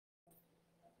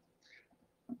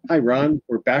Hi, Ron.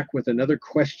 We're back with another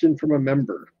question from a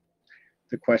member.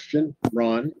 The question,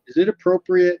 Ron, is it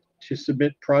appropriate to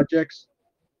submit projects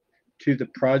to the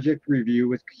project review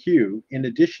with Q in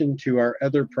addition to our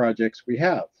other projects we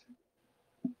have?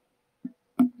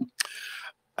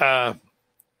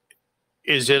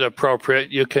 Is it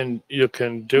appropriate? You can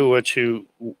do what you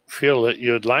feel that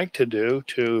you'd like to do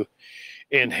to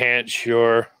enhance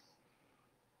your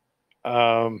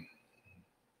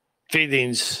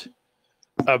feelings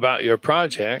about your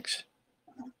projects.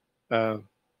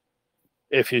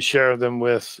 If you share them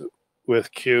with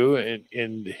Q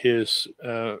in his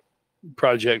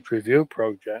project review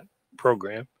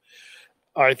program,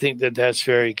 I think that that's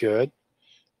very good.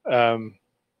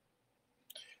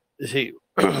 See,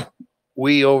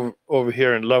 we over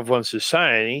here in Loved One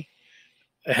Society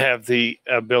have the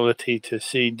ability to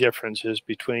see differences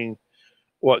between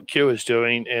what Q is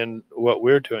doing and what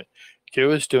we're doing.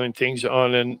 Q is doing things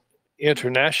on an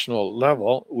international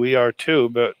level. We are too,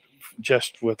 but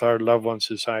just with our Loved One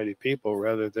Society people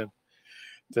rather than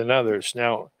others.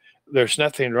 Now, there's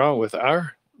nothing wrong with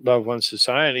our Loved One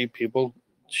Society people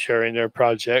sharing their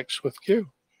projects with Q.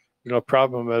 No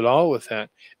problem at all with that.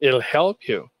 It'll help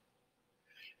you.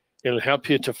 It'll help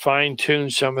you to fine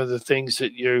tune some of the things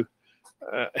that you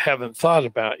haven't thought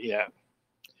about yet.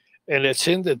 And it's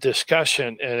in the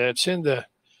discussion, and it's in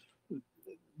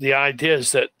the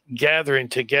ideas that gathering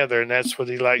together, and that's what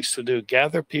he likes to do,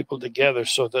 gather people together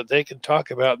so that they can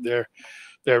talk about their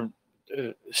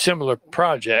similar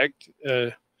project,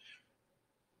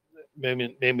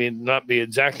 maybe not be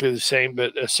exactly the same,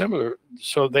 but a similar,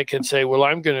 so they can say, well,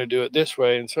 I'm going to do it this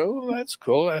way. And so, well, that's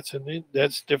cool.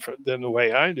 That's different than the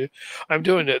way I do. I'm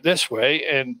doing it this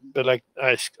way. But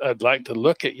I'd like to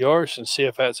look at yours and see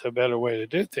if that's a better way to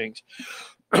do things.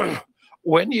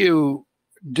 When you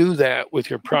do that with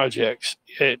your projects,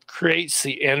 it creates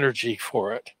the energy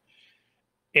for it.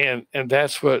 And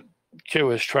that's what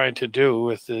Q is trying to do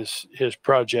with his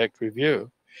project review.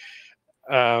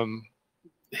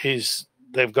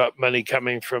 They've got money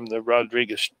coming from the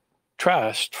Rodriguez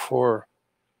Trust for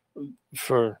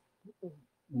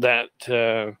that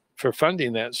for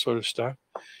funding that sort of stuff.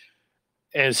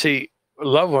 And see,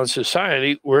 Loved One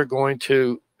Society, we're going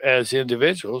to, as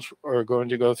individuals, are going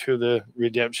to go through the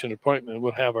redemption appointment.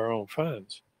 We'll have our own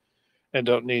funds and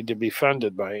don't need to be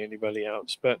funded by anybody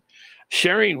else. But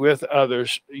sharing with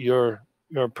others your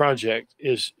project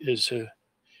is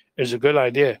a good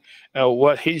idea. Now,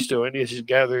 what he's doing is he's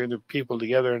gathering the people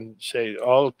together and say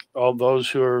all those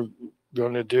who are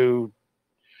going to do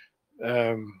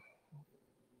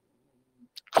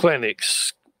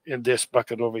clinics in this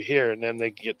bucket over here, and then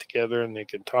they get together and they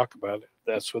can talk about it.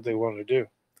 That's what they want to do,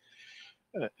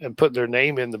 and put their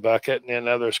name in the bucket, and then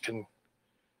others can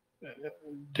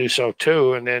do so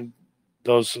too. And then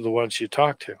those are the ones you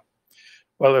talk to.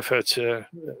 Well, if it's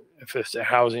a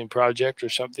housing project or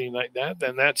something like that,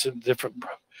 then that's a different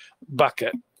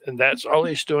bucket. And that's all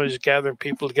he's doing is gathering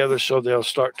people together so they'll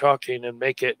start talking and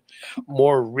make it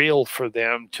more real for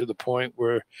them to the point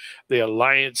where the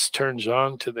alliance turns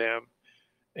on to them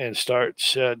and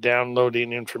starts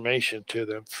downloading information to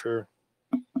them for,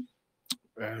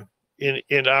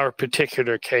 in our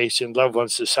particular case, in Loved One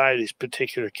Society's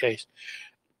particular case,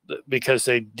 because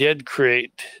they did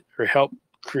create or help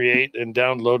create and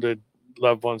downloaded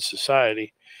Loved One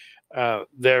Society,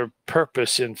 their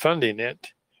purpose in funding it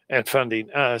and funding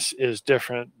us is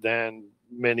different than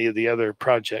many of the other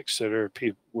projects that are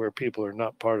where people are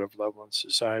not part of Loved One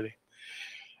Society.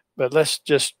 But let's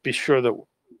just be sure that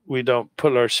we don't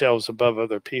put ourselves above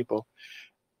other people.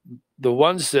 The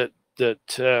ones that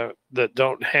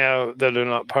don't have, that are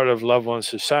not part of Loved One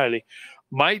Society,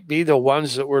 might be the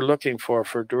ones that we're looking for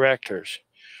directors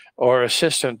or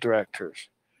assistant directors,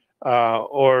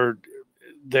 or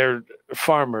they're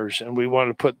farmers and we want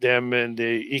to put them in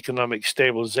the economic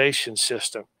stabilization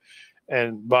system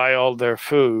and buy all their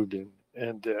food.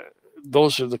 And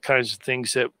those are the kinds of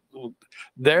things that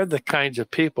they're the kinds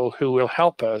of people who will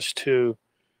help us to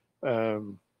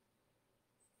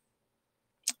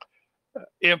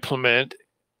implement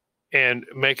and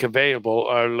make available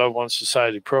our Loved One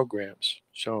Society programs.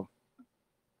 So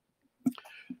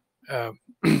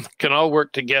can all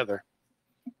work together.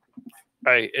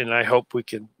 I hope we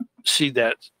can see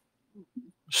that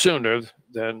sooner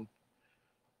than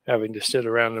having to sit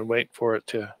around and wait for it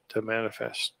to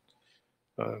manifest.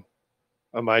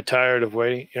 Am I tired of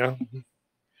waiting? Yeah.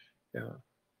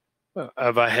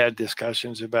 Have I had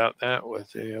discussions about that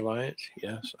with the Alliance?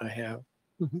 Yes, I have.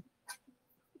 Mm-hmm.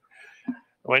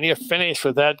 When you're finished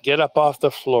with that, get up off the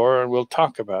floor and we'll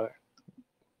talk about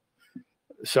it.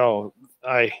 So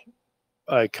I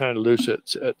kind of lose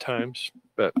it at times,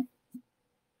 but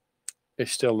they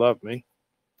still love me.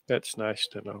 That's nice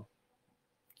to know.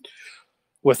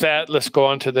 With that, let's go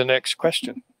on to the next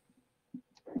question.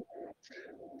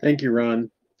 Thank you, Ron.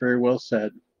 Very well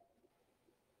said.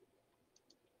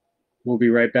 We'll be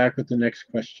right back with the next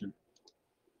question.